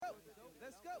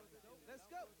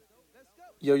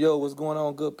Yo, yo, what's going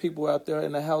on, good people out there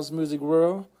in the house music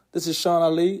world? This is Sean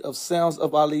Ali of Sounds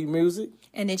of Ali Music.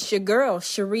 And it's your girl,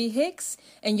 Cherie Hicks,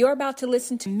 and you're about to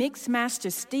listen to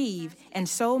Mixmaster Steve and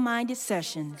Soul Minded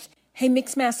Sessions. Hey,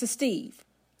 Mixmaster Steve,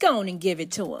 go on and give it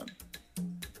to him.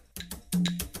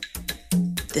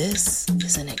 This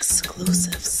is an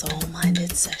exclusive Soul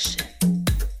Minded session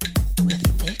with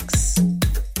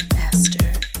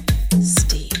Mixmaster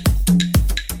Steve.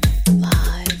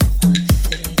 Live on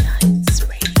Philly Nights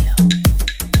Radio.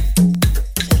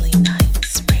 Philly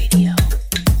Nights Radio.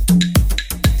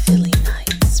 Philly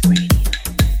Nights Radio.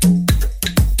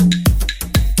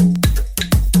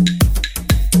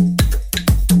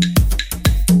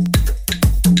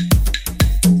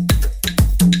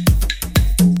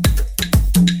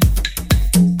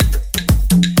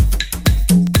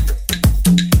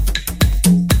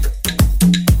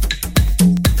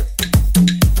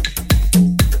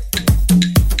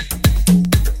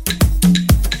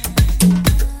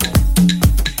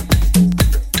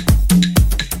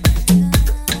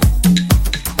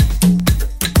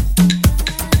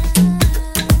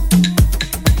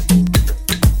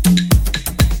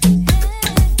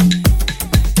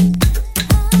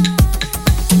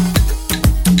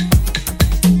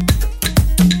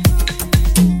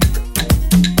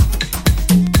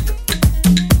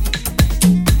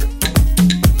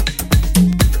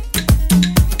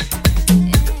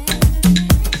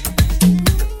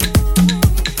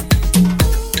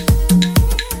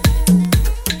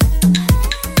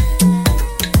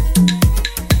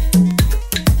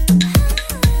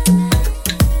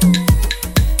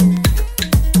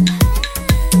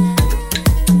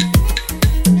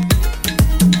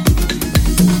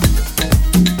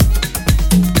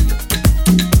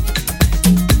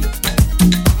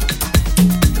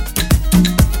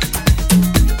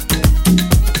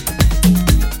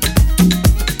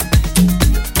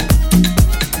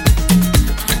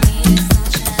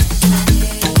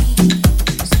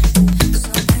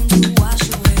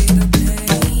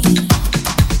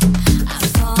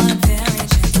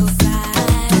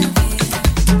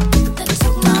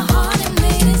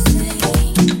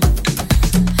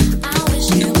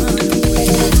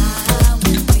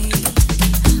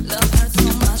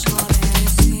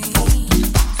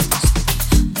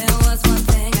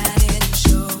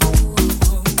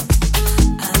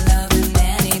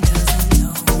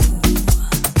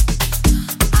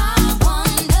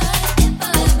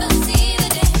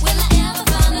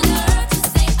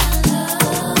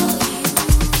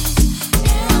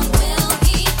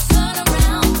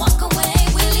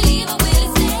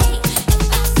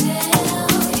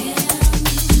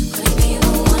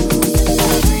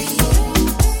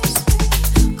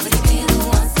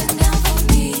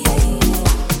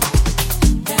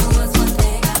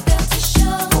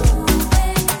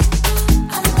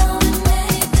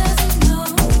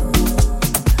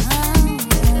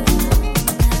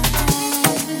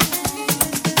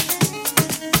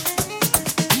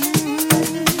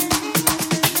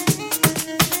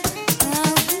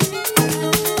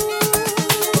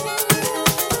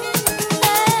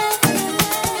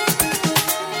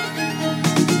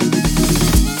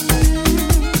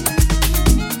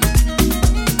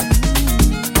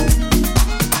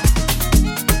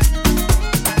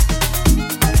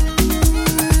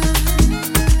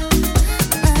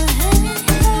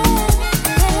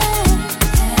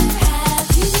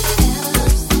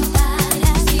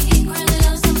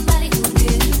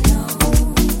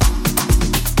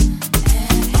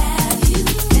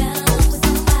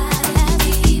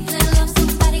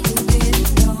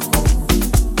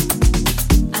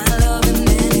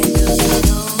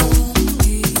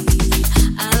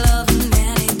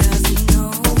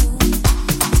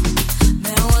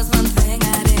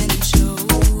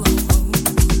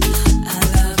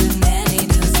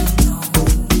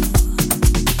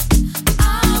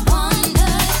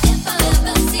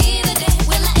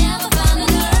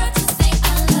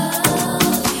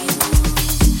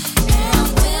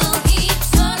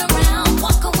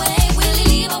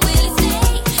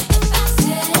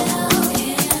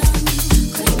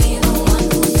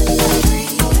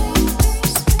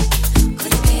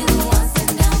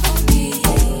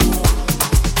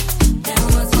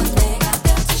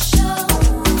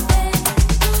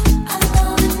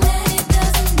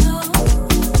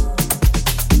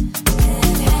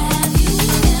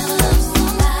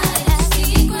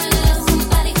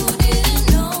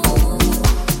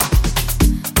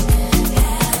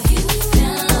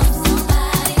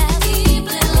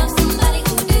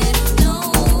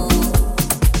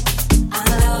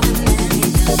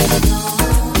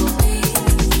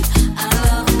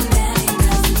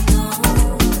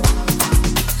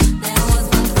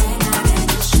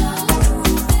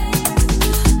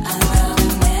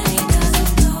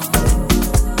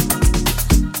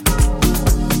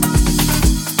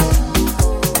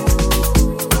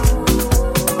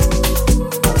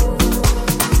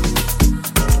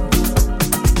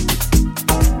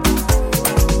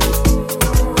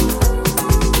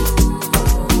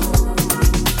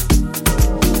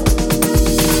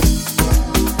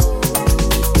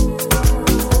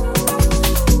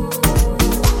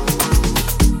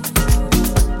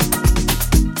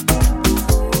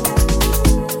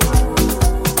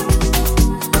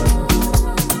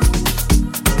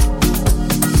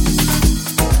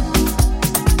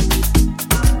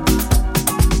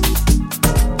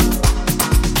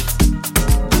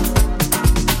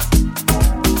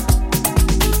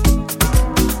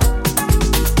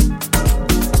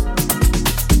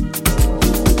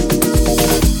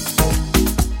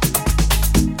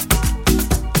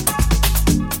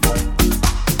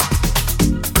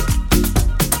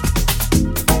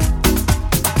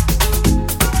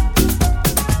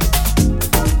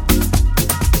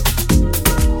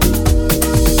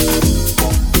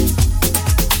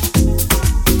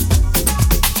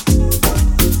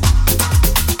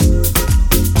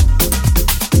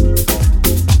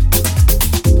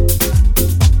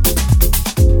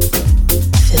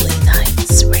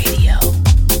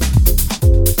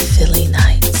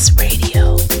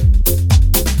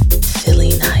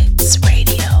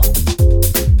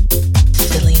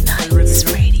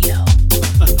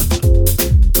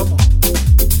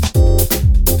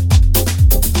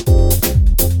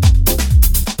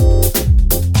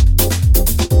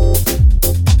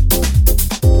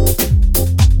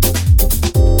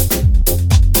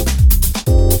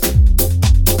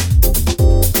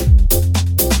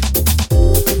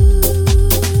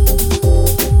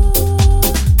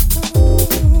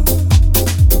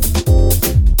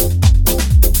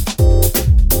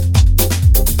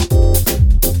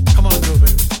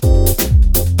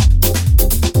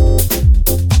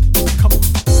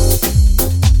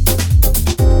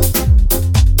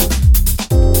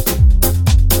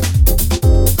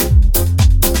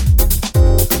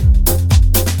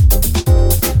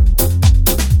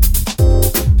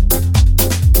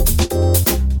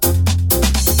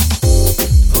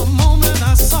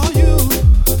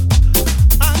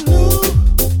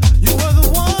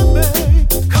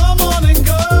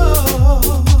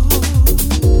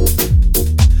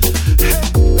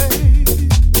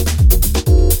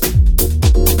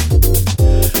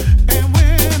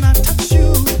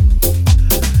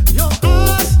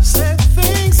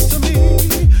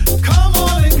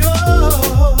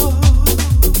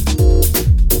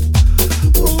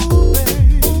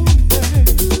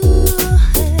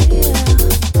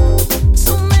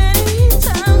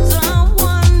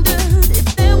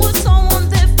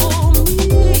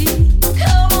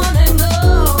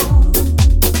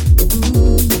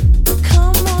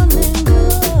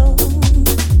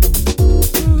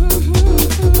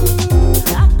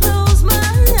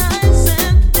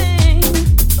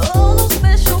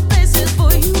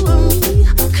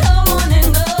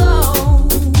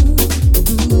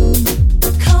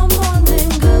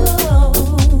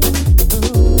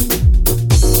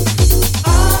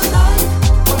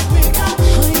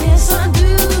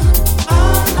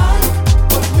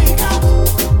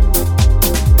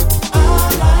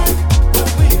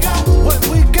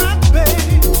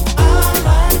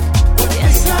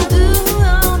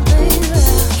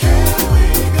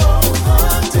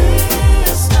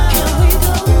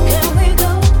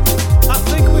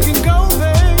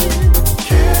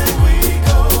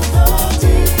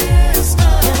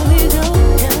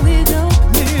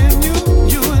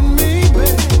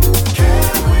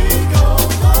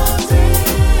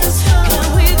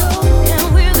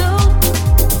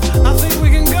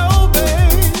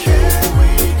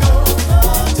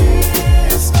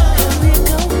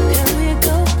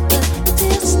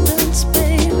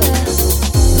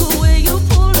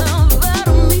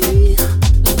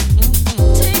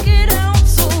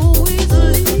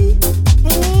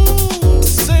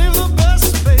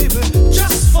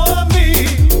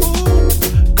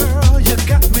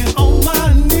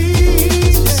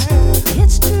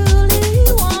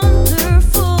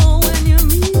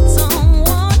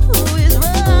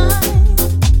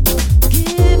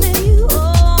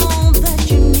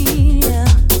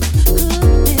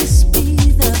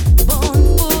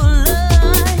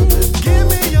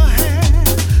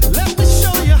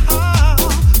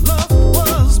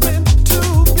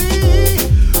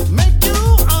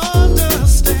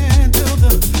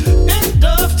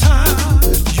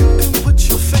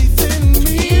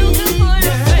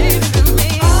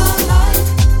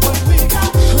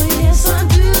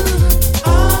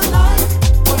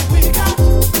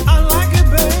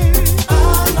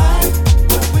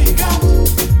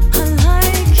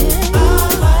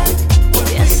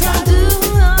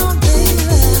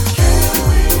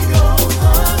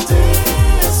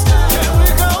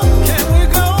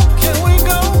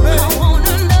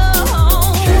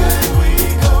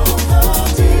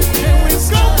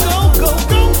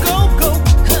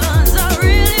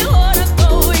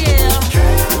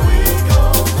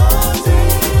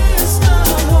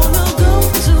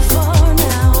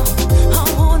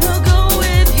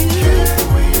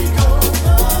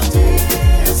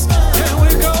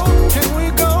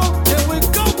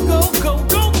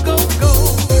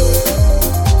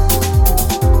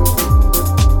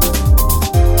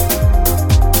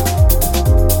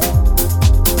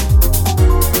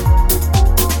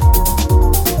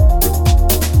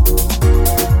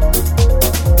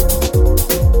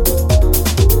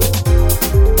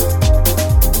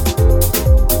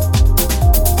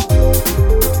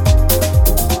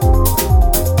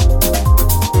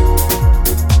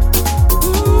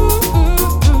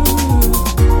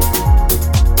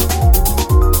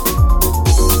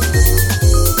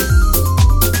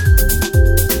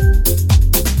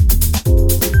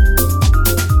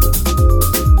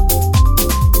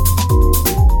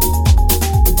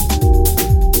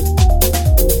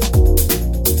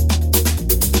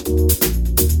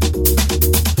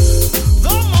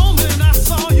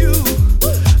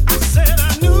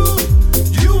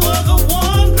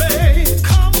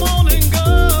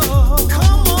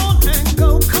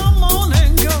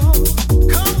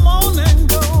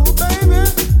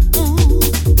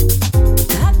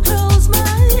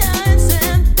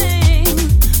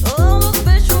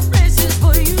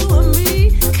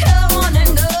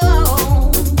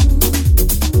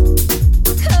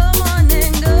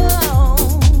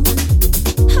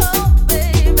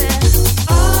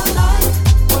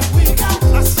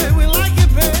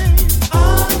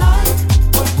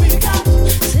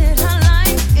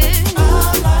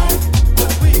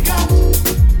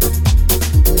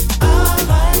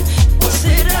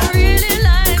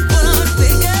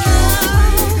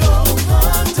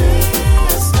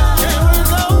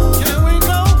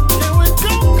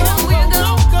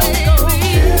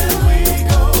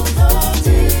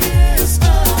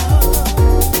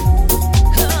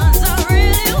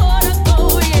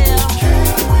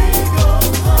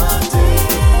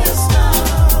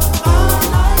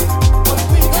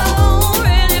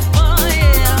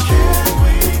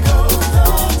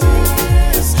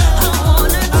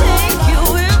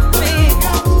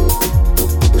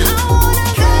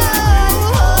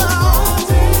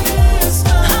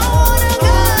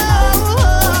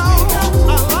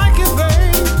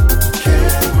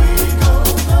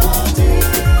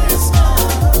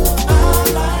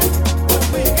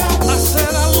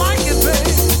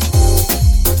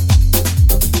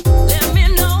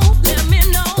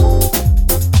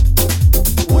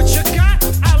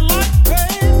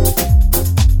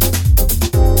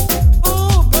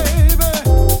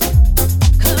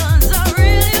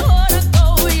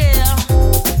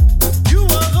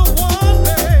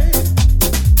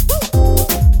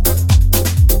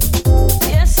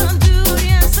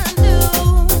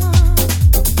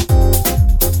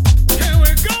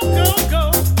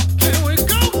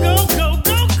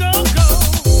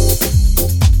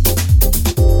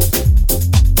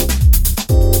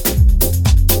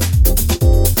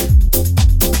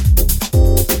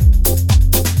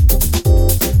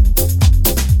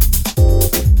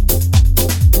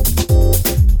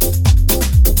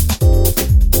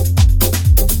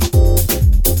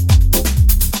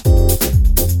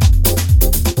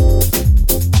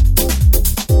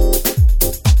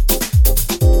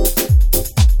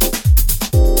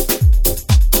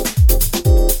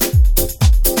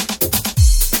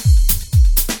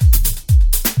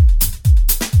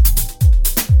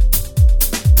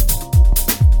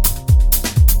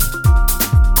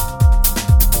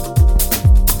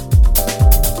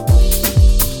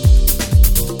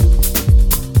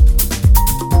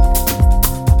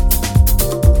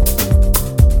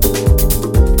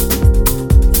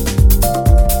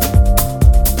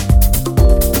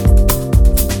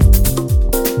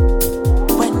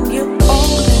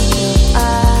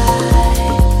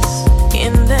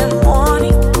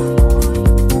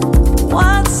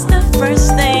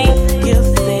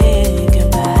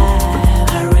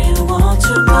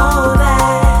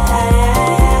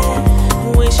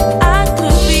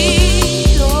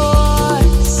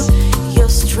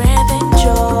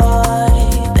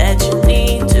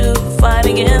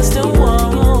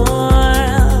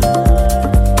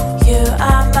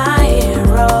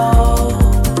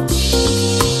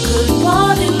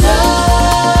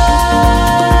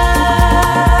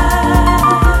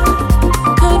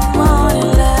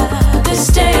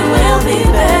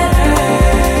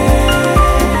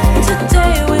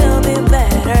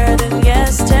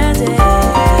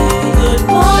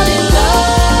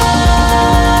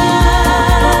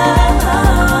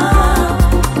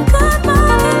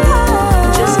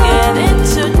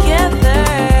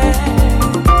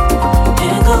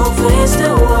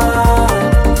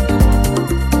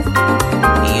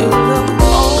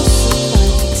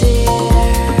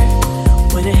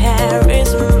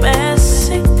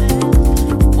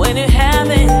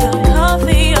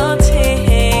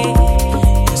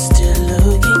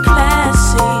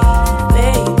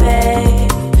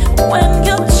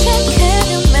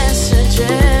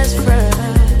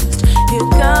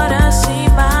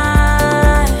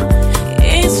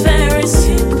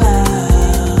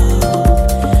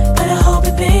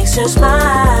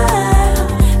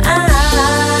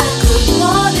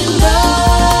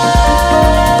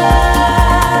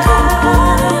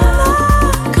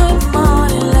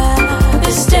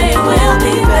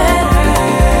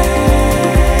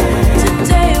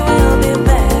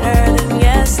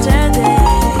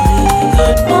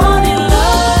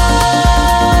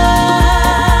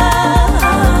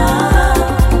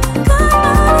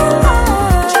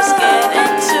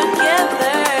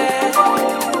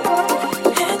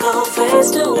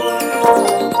 face the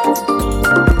world.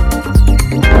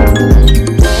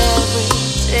 Every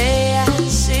day I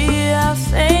see your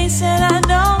face and I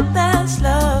know that's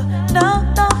love. No,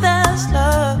 no, that's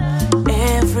love.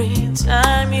 Every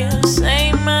time you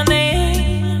say my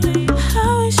name, I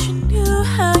wish you knew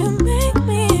how you make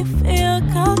me feel.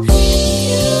 'Cause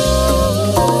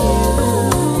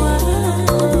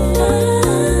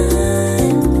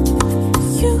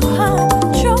you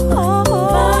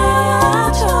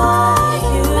are joy.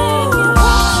 You make me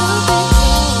want to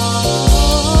be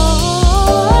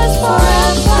yours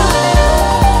forever.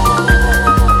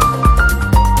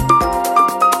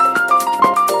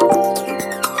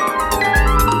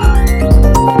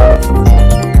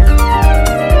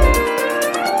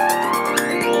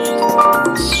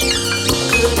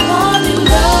 Good morning,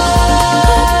 love.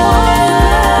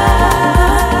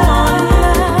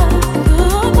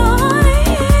 Good morning.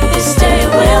 This day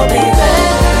will be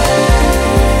better.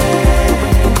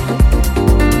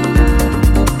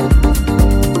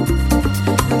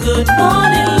 Good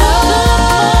morning, love.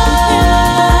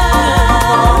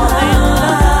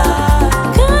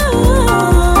 Good.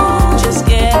 Just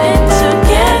get it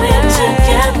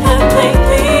together,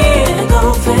 baby, and go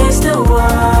face the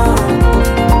world.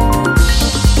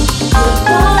 Good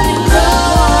morning, love.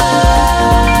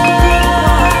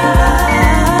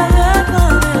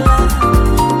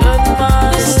 Good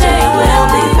morning, this day will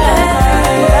be better.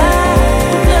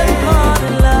 Good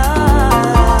morning, love.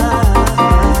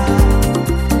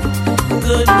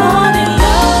 Good morning,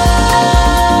 love.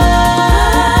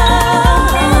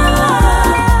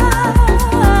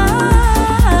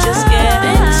 Just get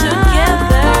it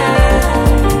together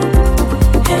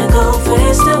and go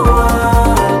face the world.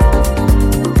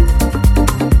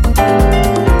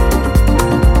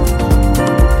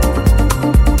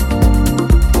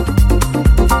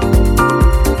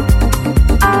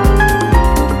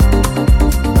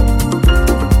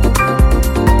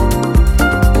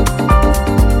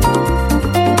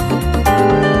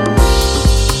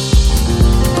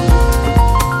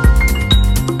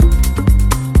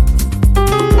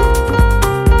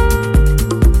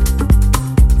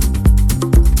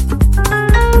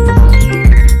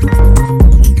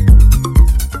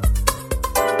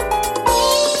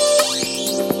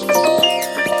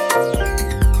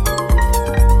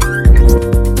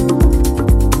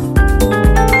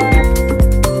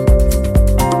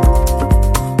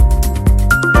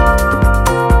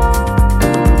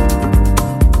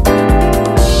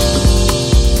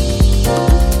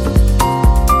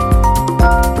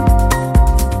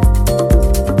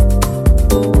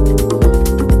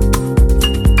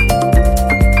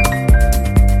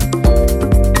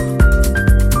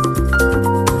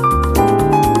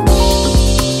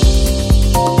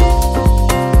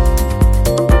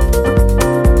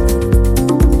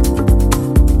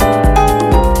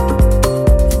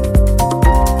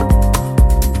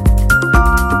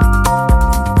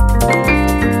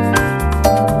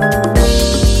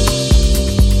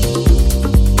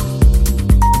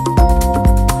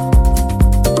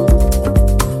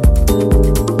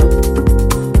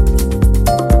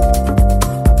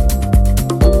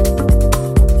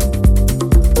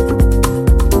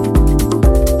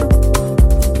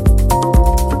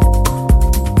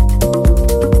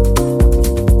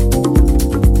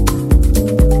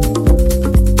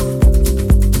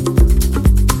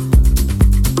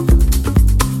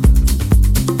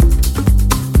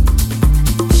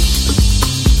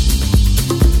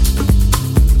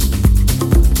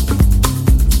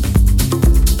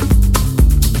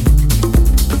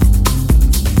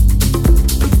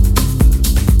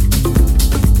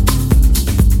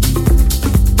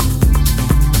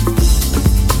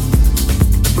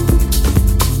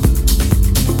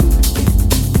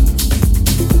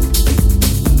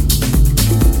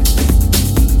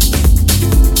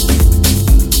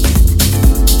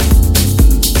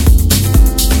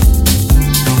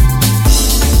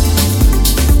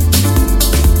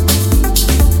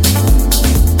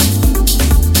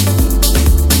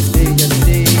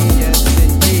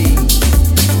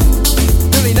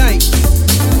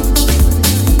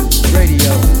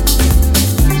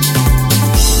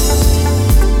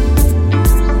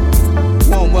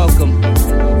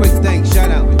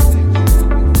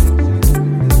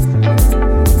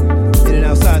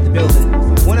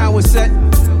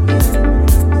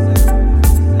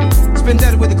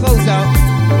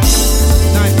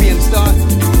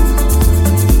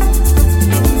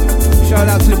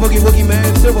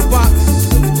 Silver Box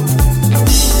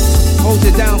holds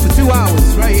it down for 2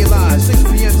 hours right here live, 6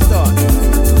 p.m. start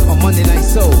on Monday Night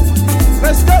Soul.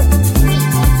 Let's go!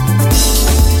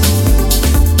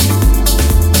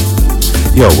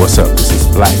 Yo, what's up? This is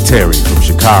Black Terry from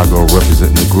Chicago,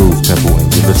 representing the Groove Temple,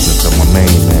 and you're listening to my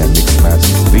main man,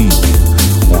 Mixmaster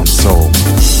Steve, on Soul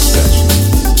Sessions.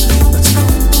 Let's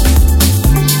go.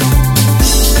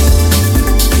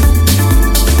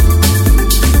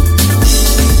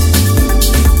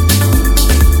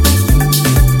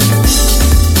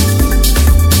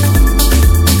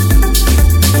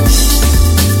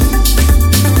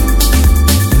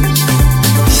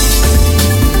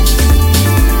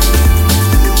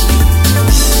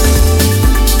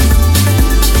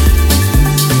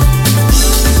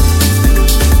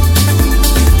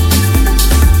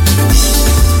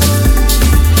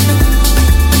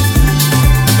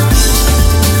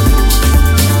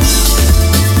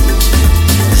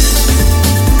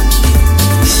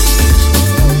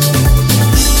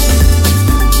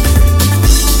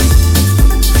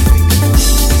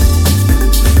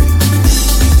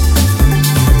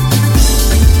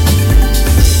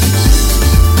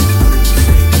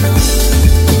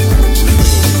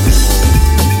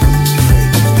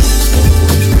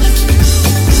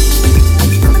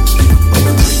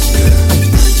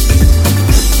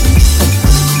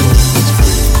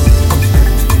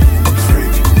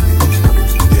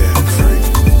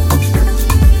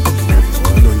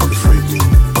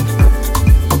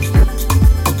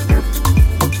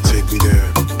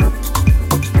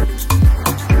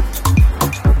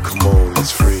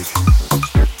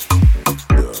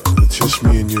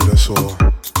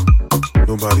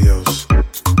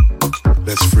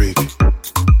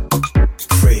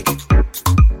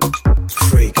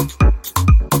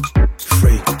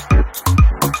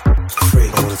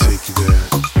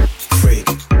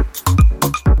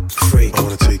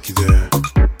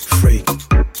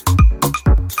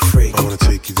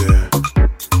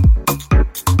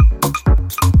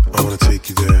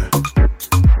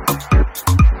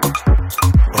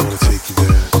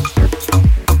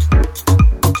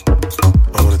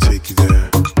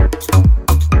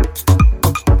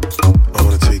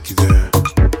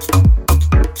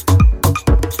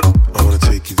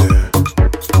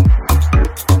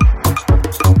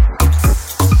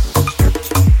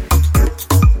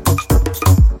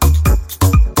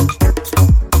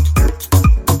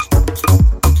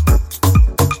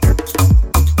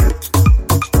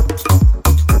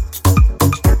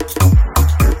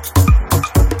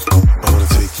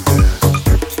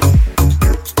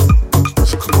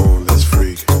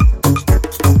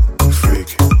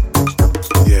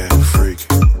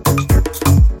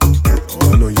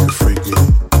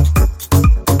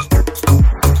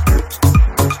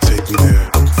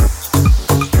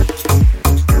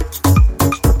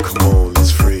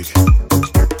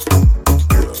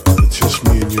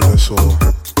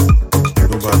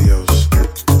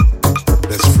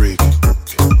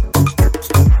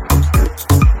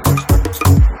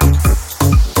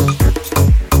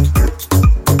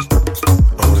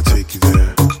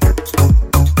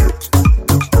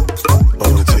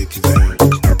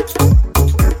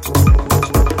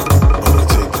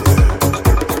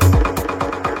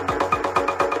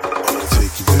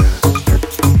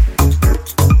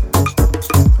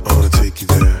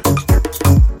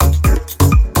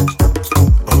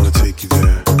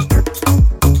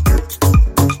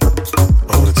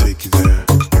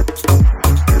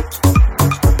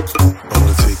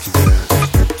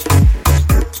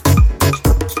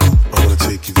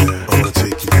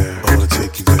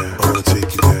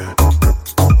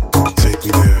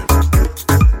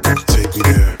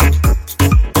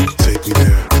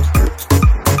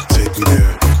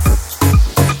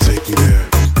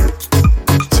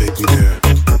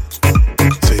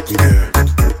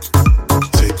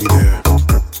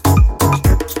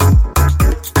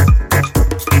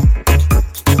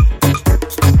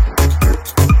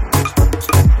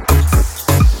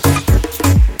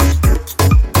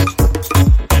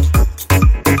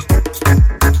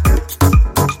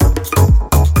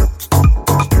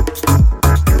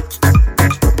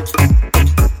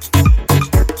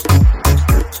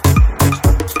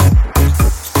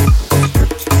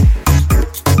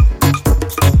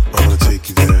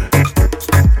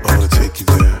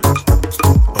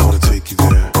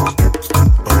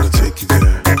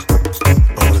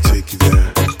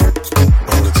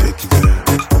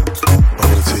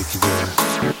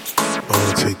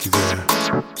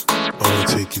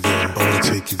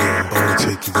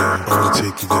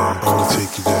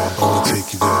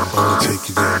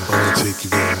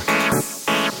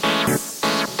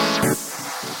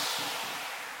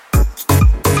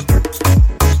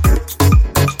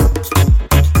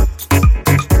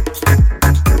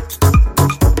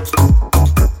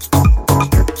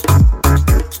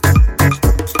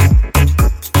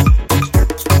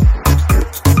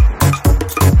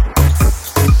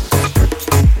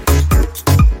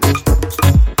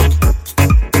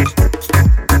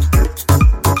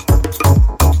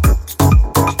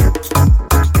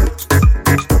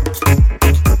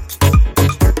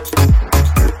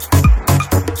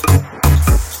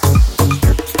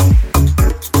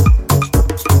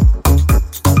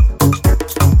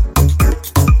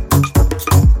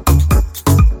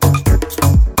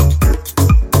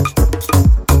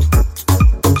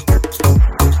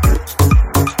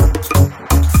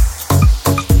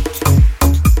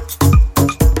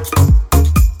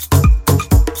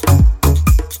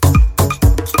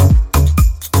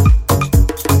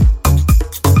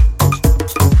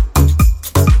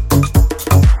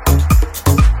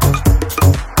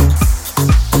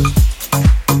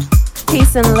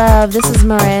 Peace and love. This is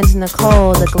Miranda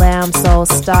Nicole, the Glam Soul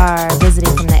Star,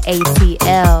 visiting from the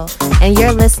ATL. And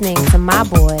you're listening to my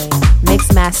boy,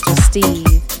 Mixmaster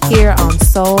Steve, here on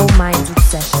Soul Minded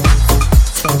Sessions.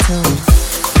 Stay tuned.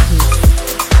 Peace.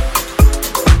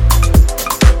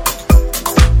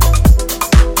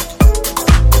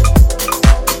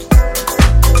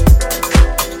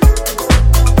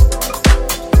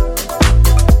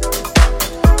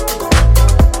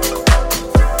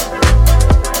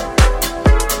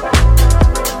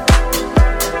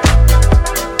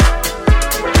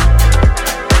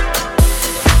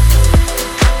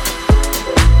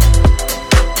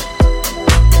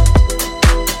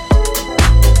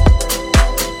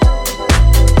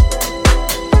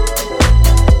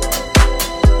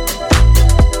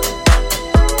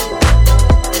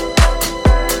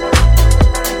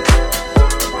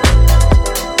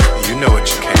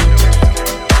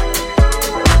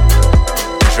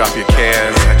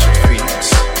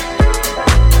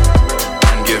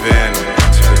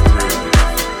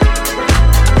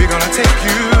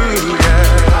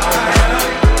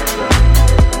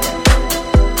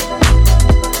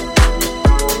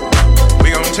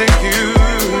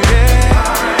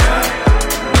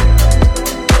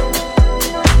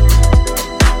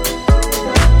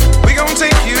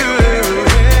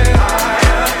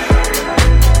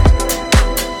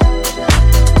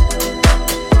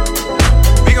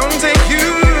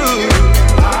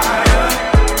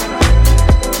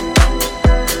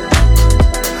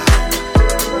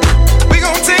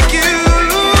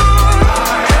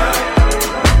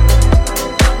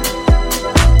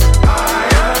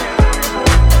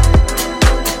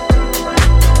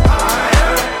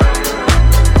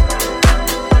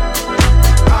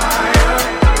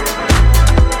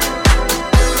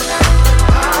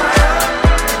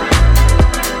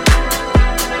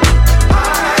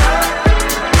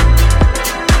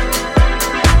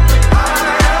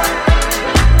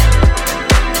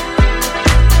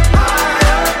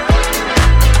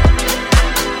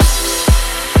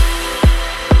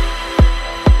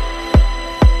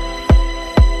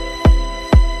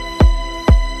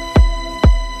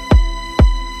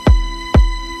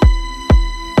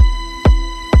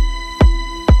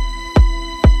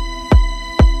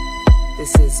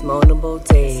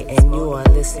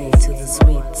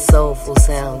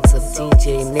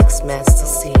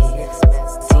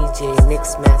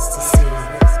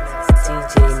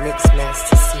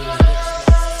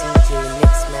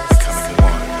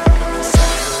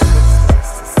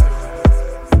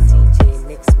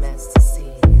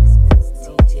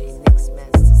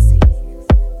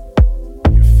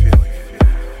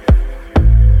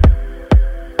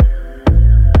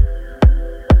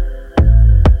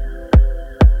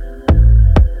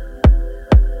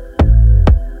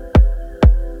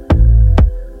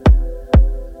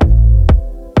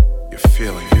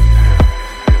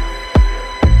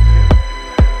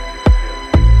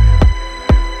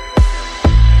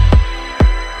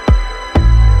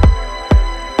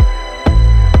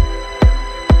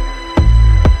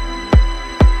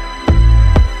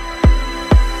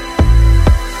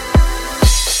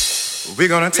 We're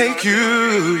gonna take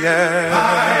you, yeah,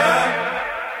 higher.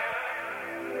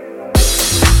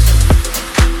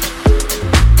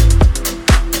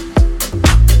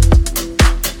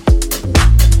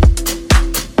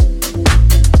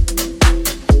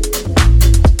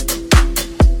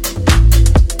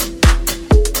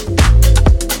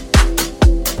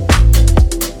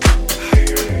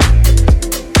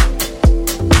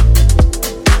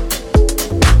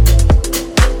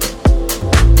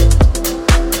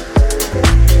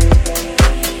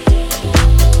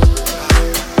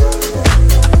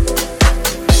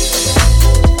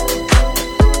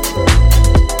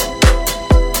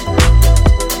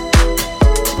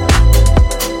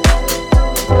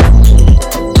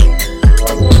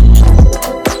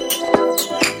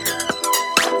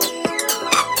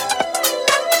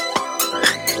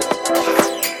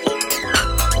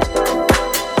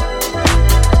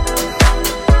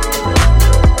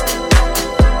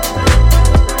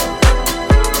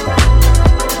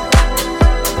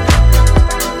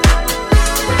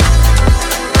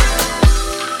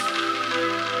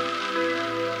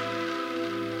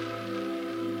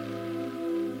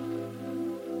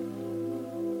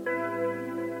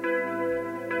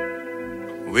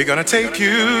 We're gonna take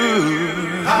you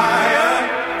higher.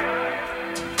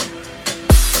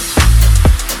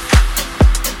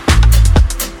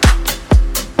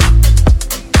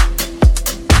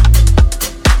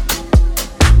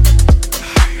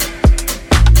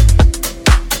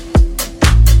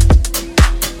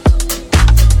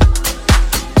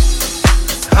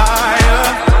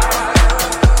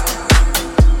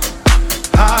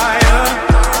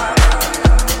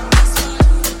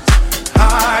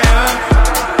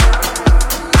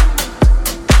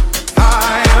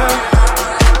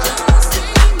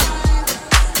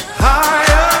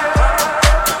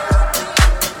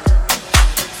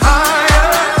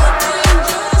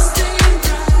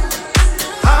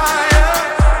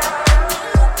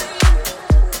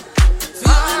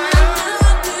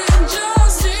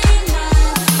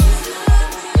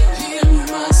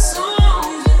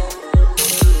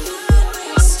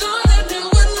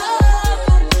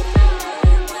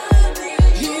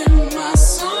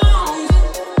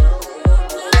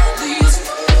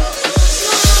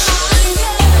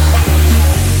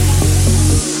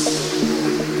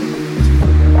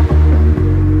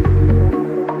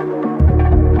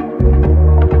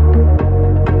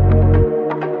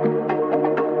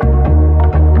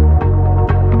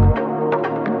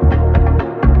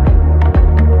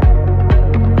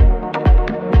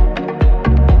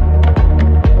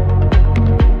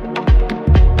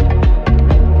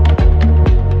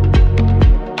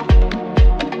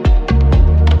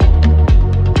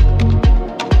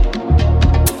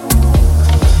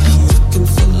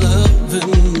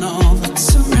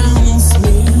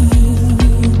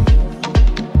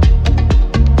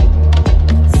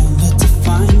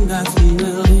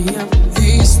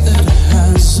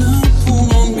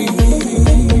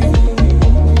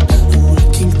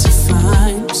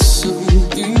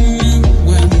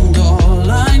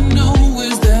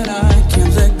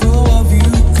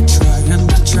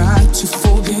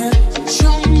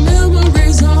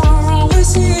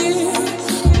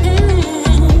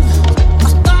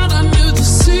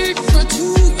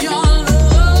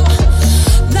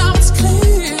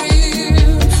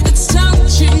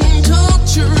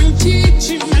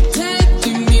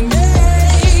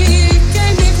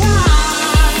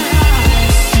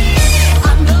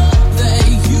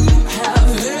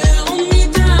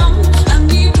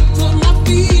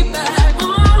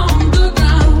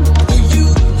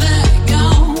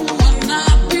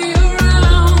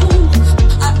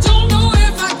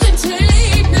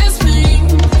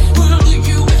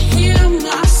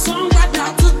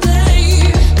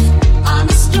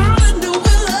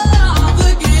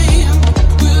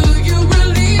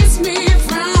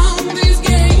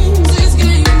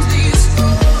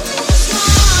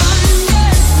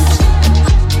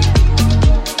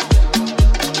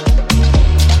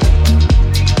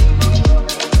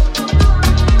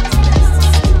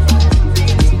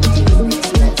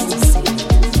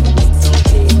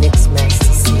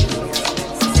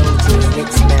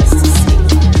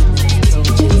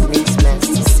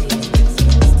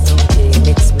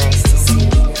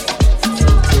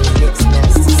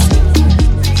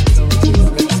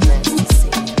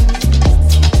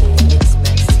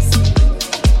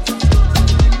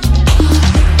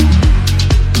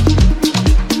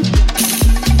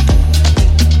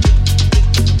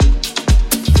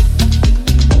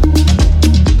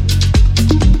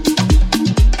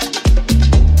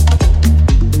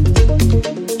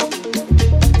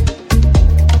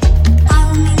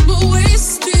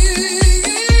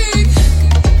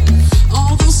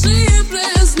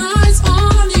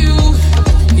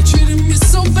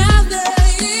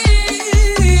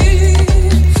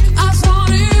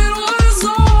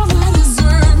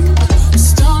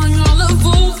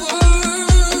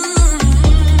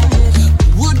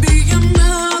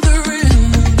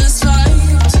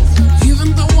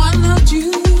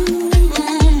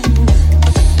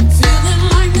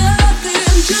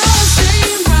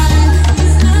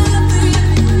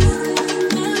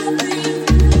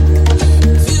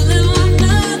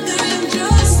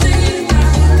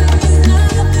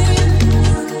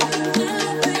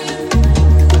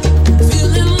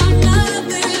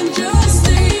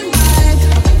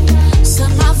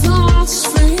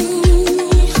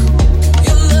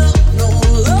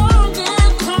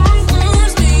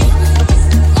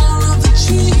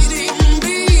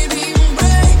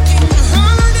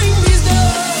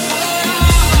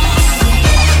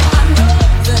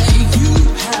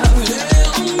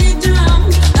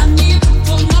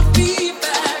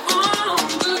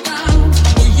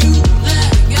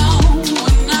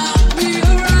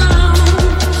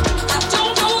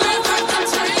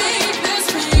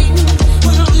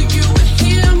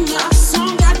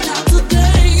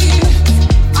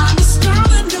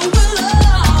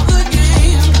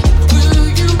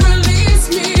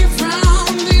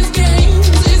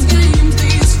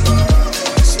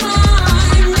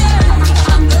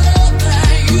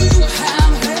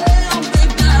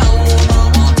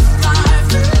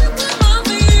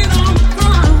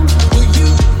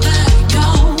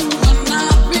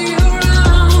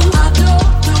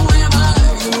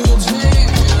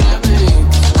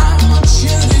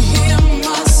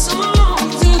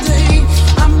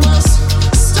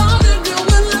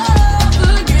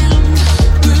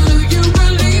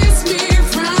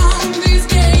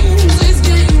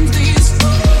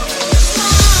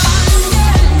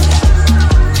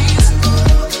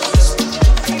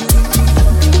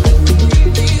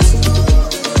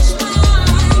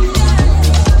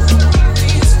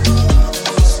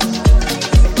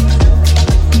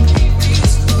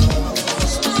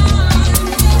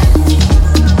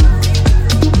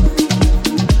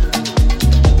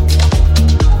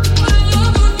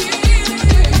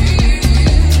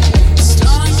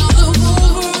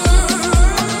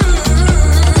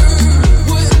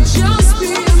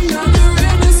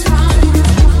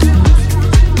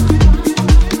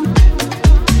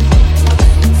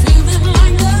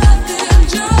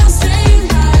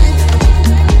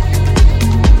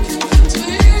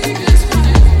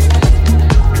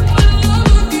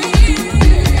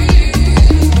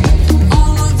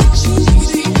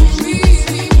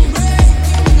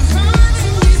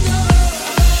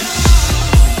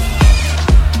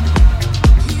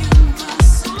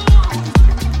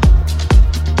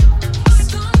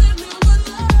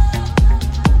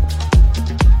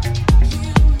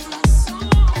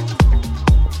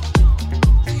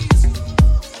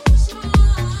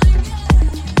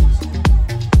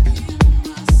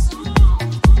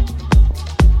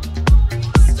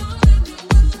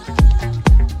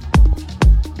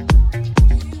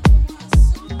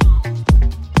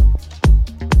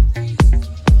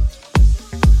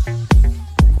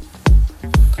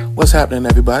 What's happening,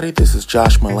 everybody? This is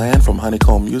Josh Milan from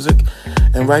Honeycomb Music,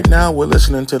 and right now we're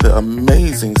listening to the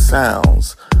amazing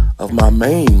sounds of my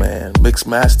main man,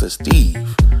 Mixmaster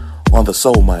Steve, on the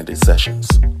Soul Minded Sessions.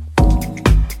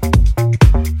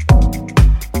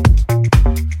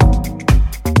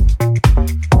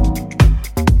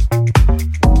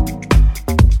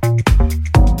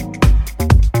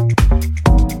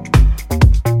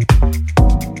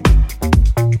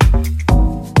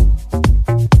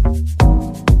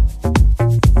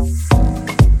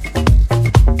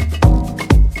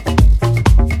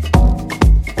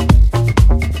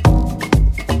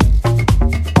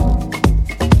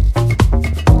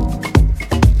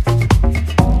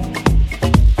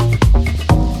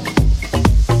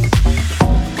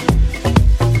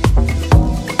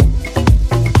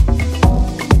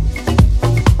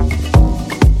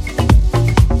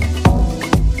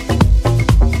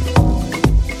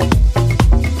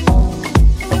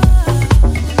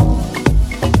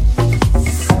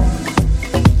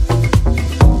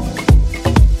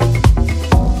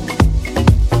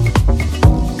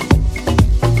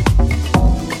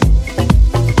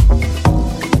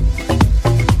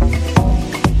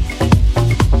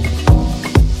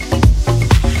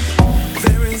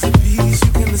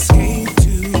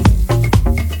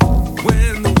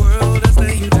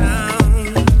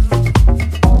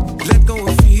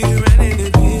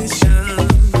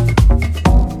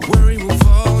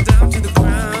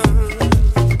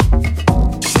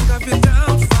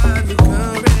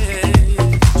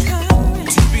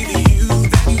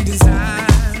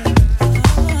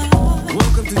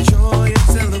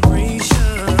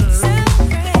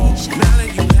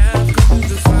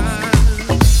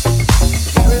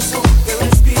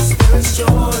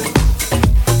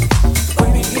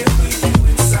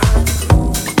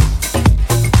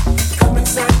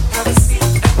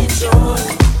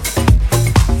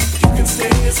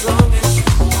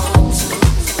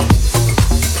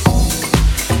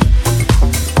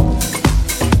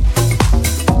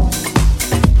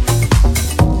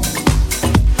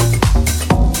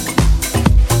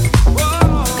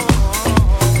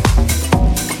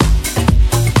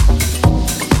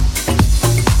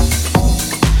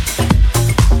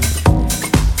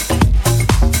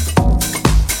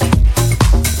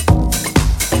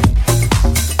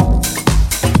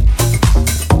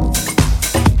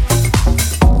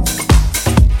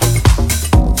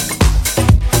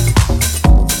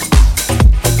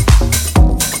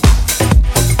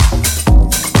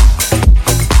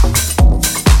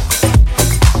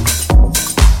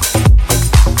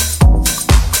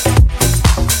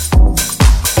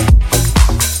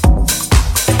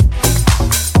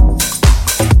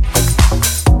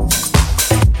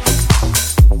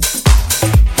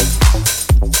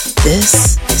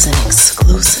 This is an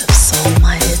exclusive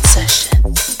soul-minded session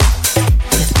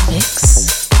with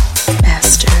Mix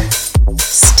Master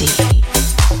Steve,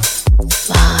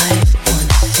 live on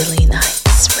Philly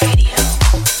Nights Radio.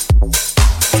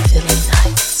 Philly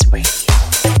Nights Radio.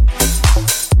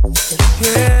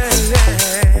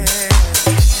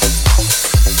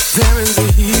 There is a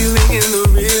healing in the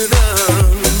rhythm.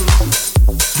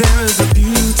 There is a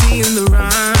beauty in the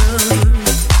rhyme.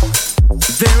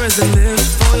 There is a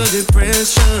lift for your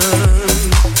depression.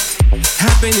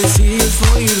 Happiness here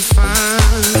for you to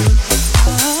find.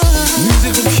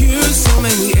 Music will cure so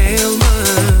many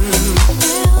ailments.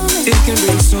 It can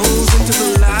bring souls into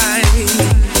the light.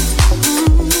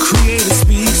 Creator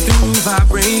speaks through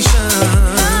vibration.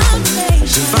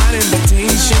 Divine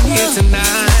invitation here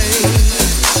tonight.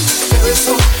 There is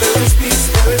hope, there is peace,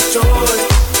 there is joy.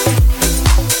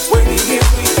 Waiting here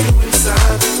for you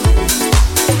inside the room.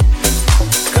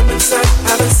 Come inside,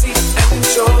 have a seat and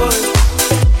enjoy.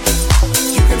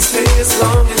 You can stay as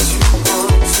long as you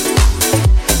want to.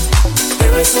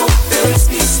 There is hope, there is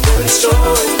peace, there is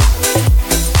joy.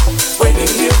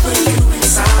 Waiting here for you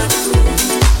inside the room.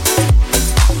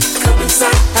 Come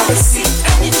inside, have a seat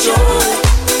and enjoy.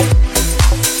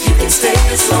 You can stay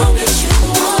as long as you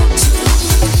want to.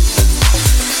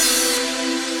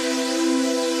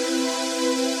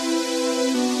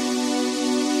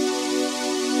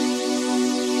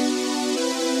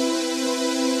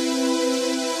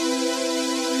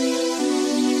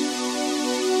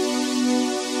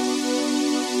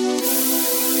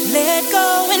 Let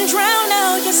go and drown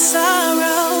out your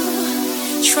sorrow.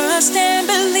 Trust and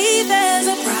believe there's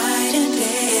a brighter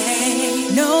day.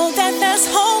 Know that there's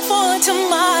hope for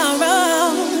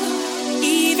tomorrow.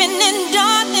 Even in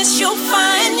darkness, you'll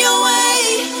find your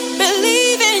way.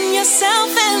 Believe in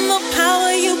yourself and the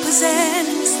power you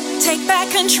possess. Take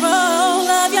back control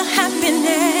of your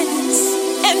happiness.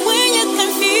 And when you're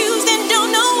confused and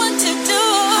don't know what to do,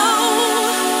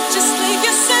 just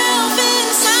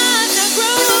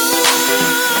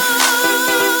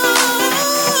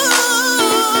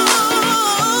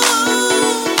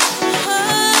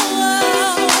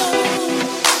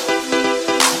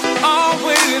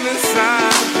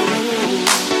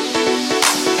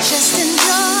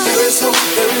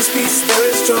is peace, there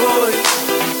is joy,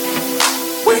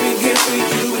 waiting here for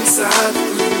you inside the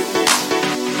room.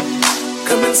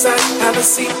 Come inside, have a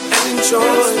seat and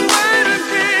enjoy.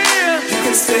 You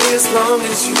can stay as long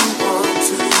as you want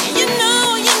to. You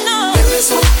know. There is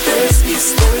hope, there is peace,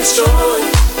 there is joy,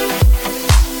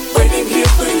 waiting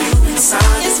here for you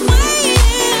inside the room.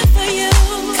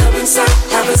 Come inside,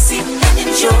 have a seat and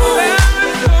enjoy.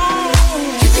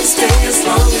 You can stay as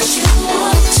long as you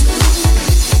want to.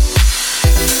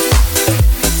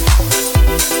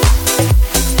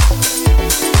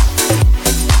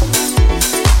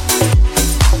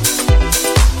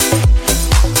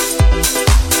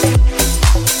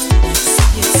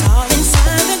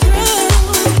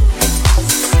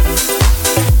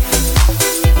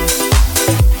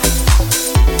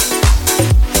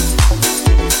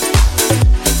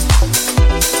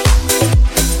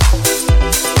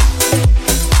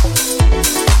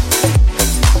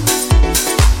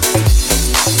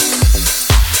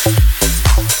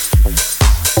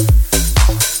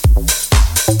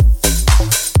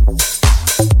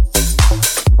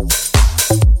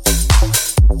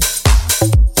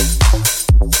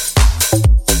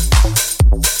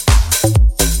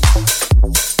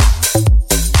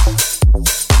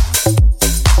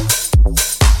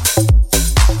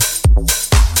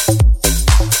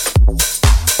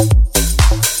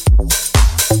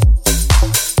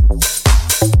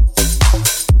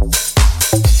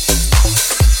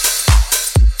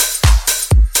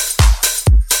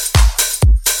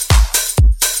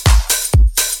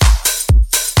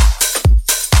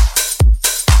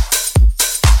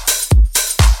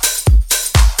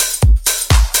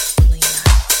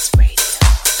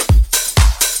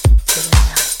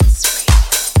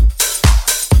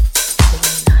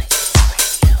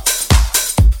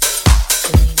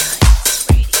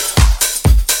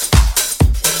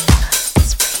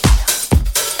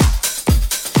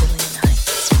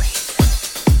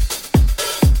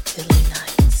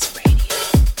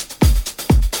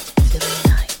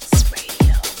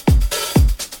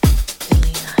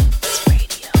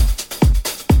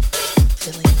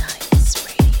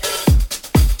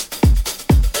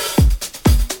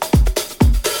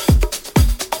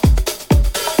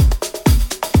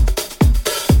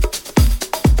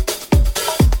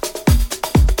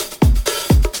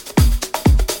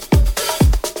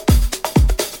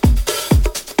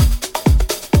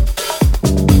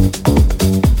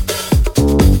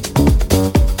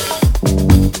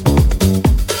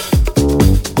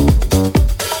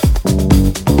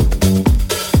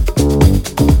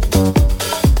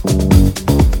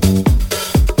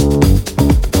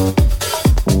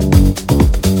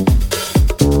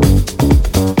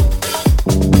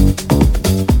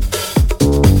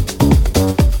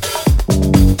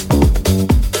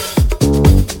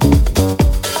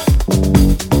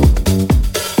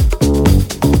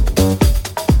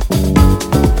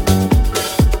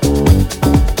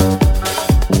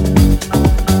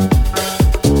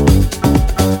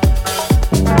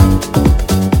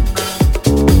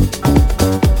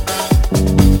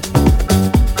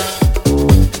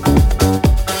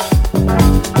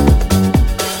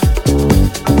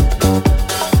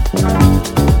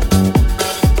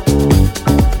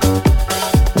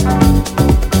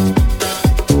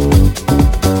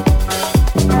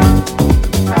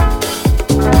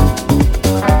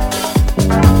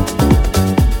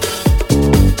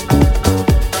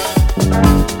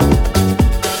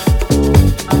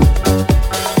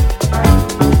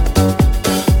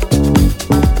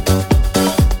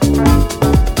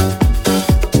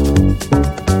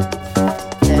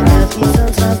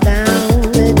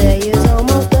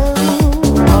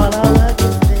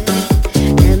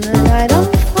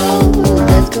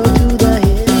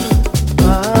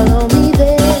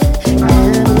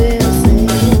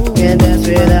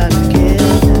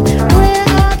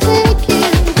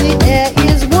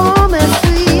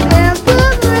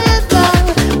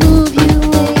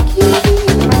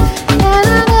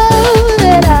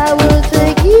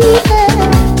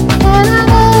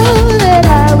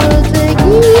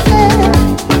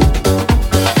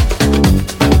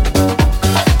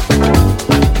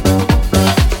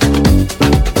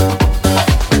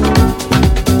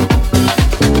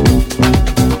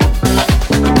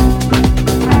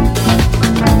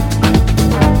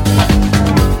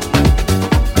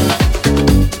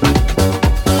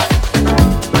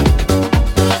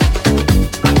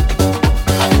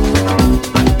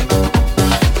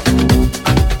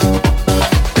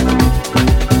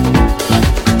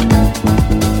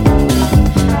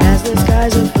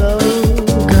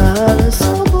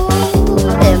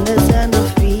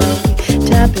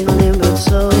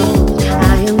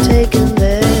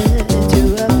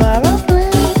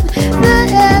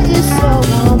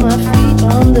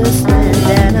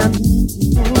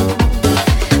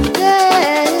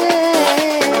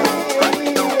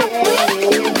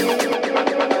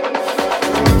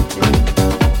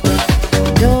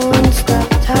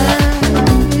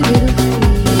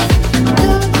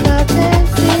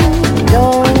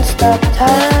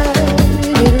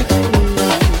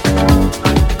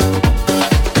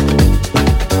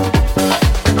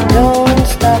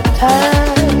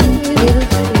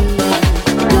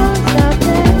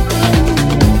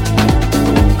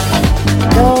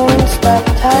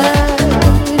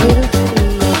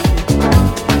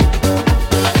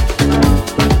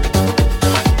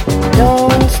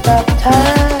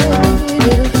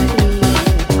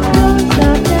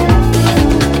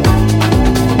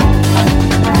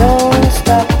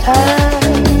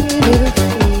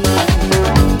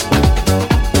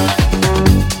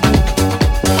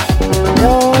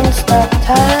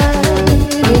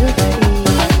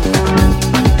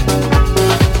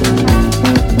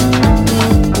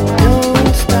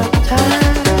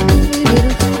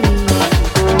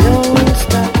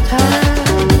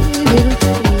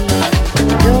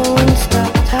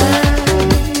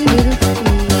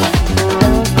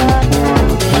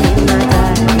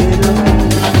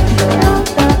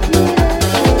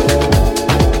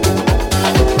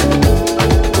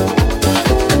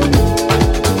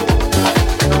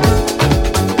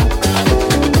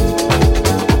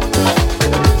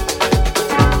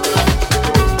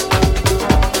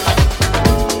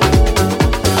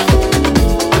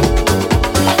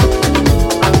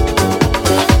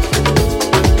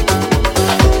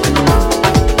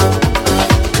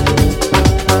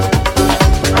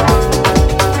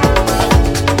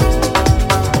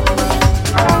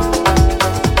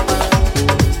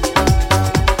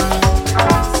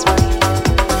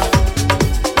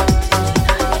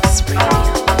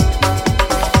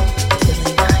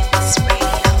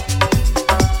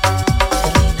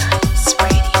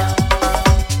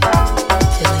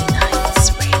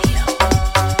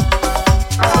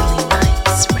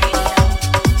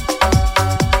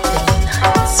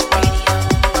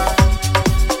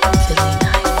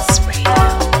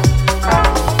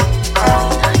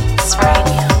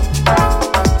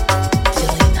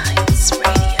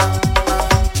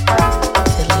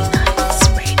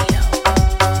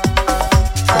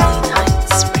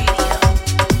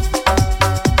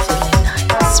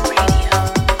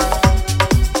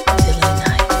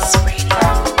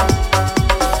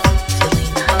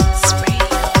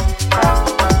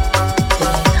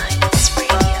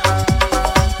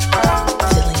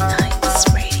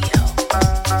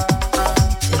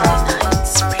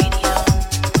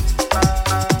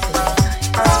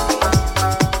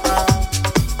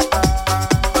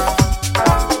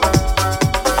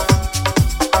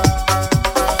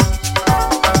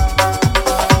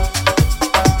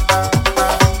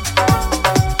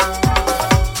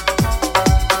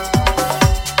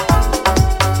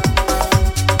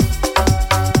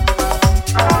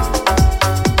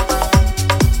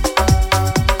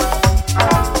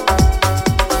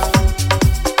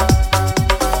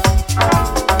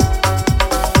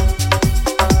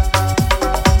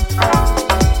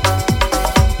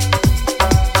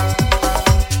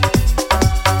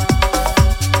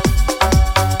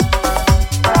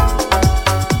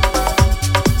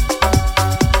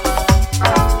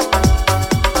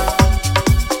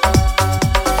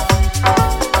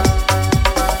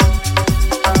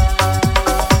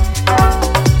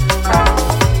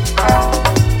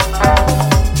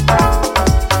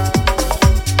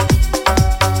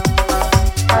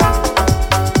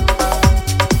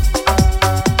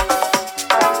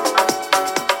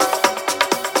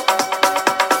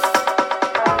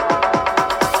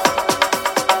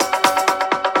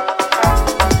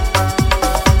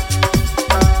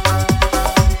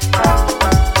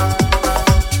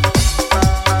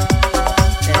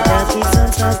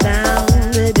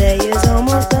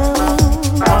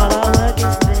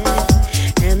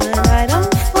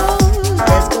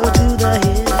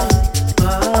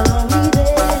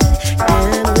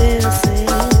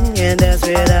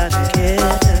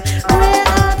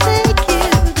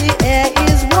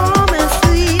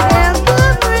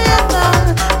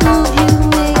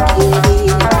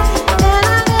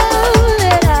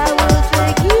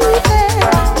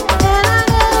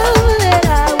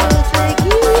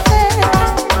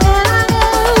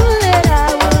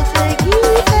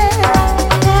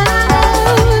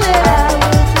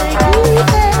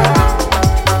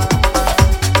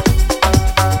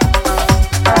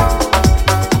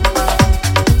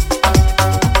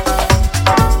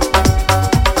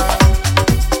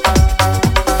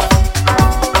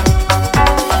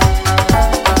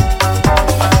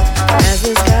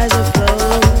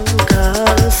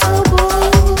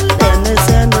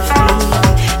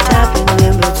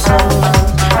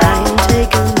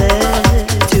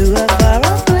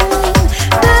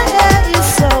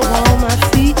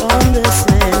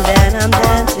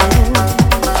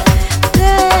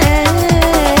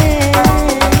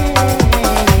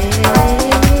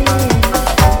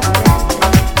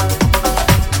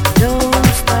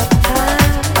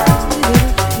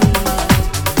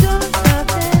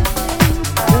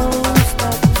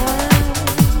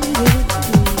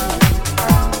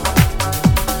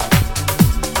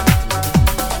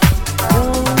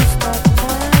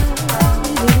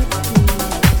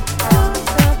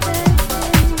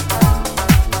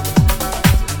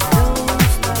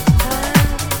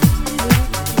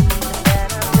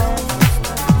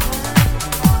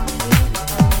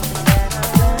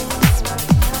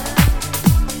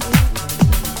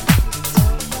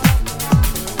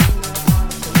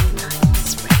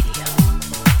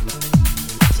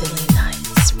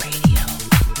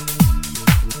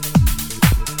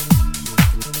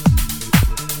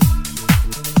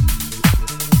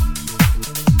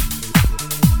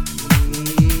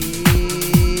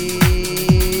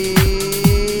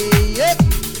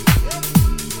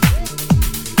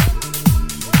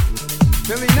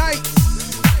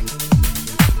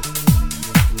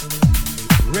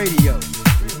 Radio.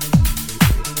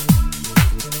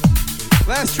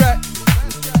 Last track.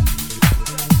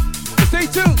 Stay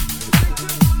tuned.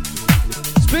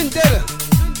 Spin Data.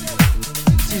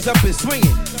 She's up and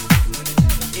swinging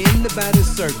in the batter's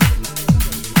circle.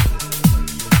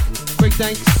 Quick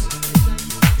thanks.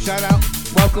 Shout out.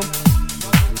 Welcome.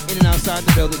 In and outside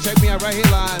the building. Check me out right here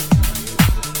live.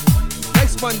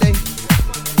 Next Monday,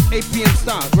 8 p.m.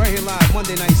 start. Right here live.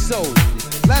 Monday Night Soul.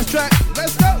 Last track.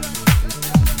 Let's go.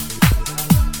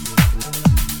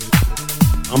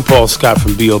 I'm Paul Scott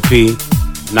from BOP,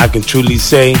 and I can truly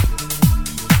say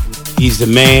he's the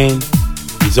man.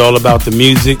 He's all about the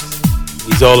music.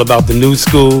 He's all about the new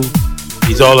school.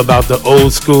 He's all about the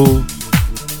old school.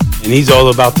 And he's all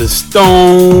about the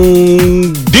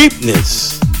stone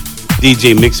deepness.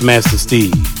 DJ Mixmaster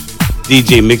Steve.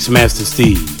 DJ Mixmaster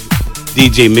Steve.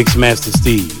 DJ Mixmaster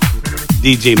Steve.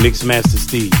 DJ Mixmaster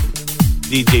Steve.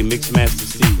 DJ Mixmaster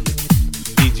Steve.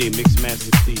 DJ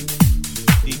Mixmaster Steve.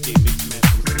 DJ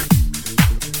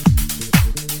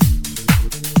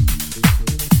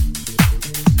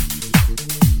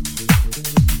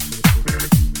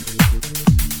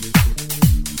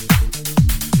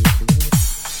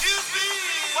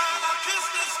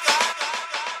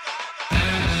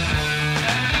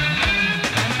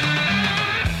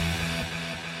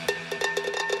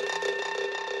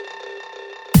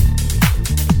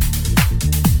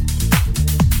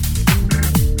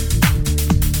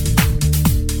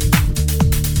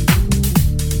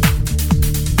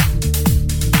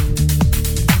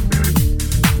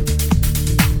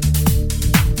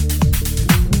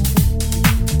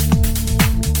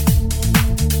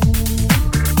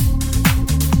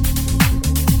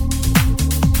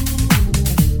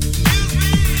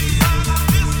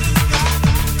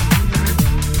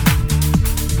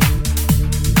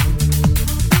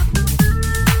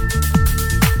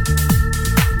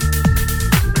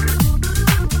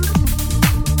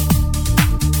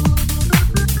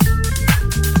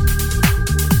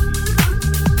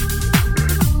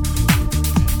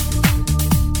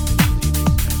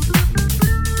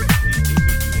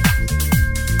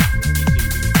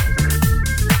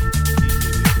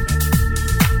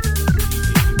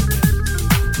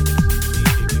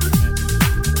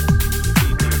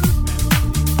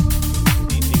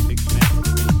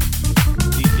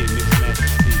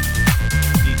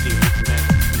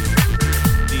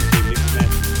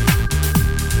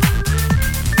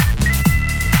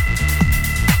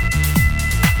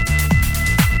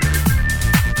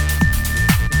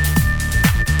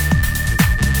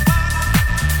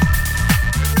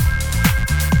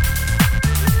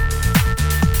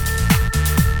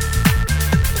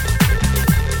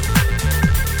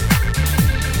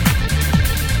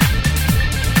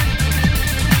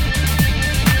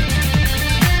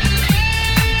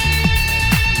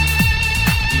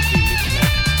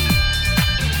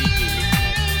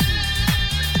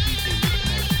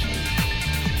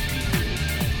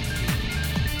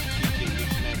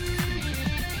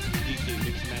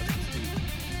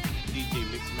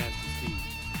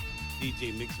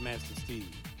Mixmaster Steve.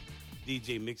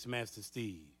 DJ Mixmaster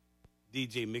Steve.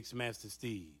 DJ Mixmaster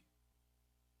Steve.